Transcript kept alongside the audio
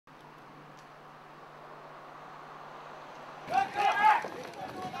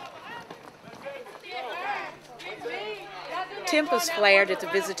Tempers flared at the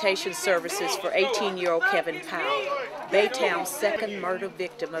visitation services for 18-year-old Kevin Powell, Baytown's second murder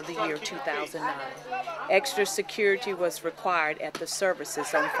victim of the year 2009. Extra security was required at the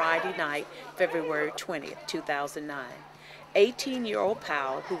services on Friday night, February 20, 2009. 18-year-old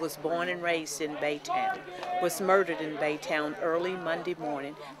Powell, who was born and raised in Baytown, was murdered in Baytown early Monday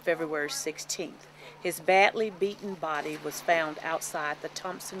morning, February 16th. His badly beaten body was found outside the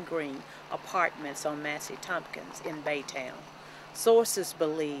Thompson Green apartments on Massey Tompkins in Baytown. Sources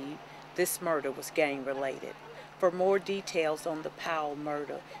believe this murder was gang-related. For more details on the Powell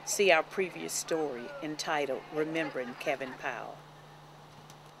murder, see our previous story entitled Remembering Kevin Powell.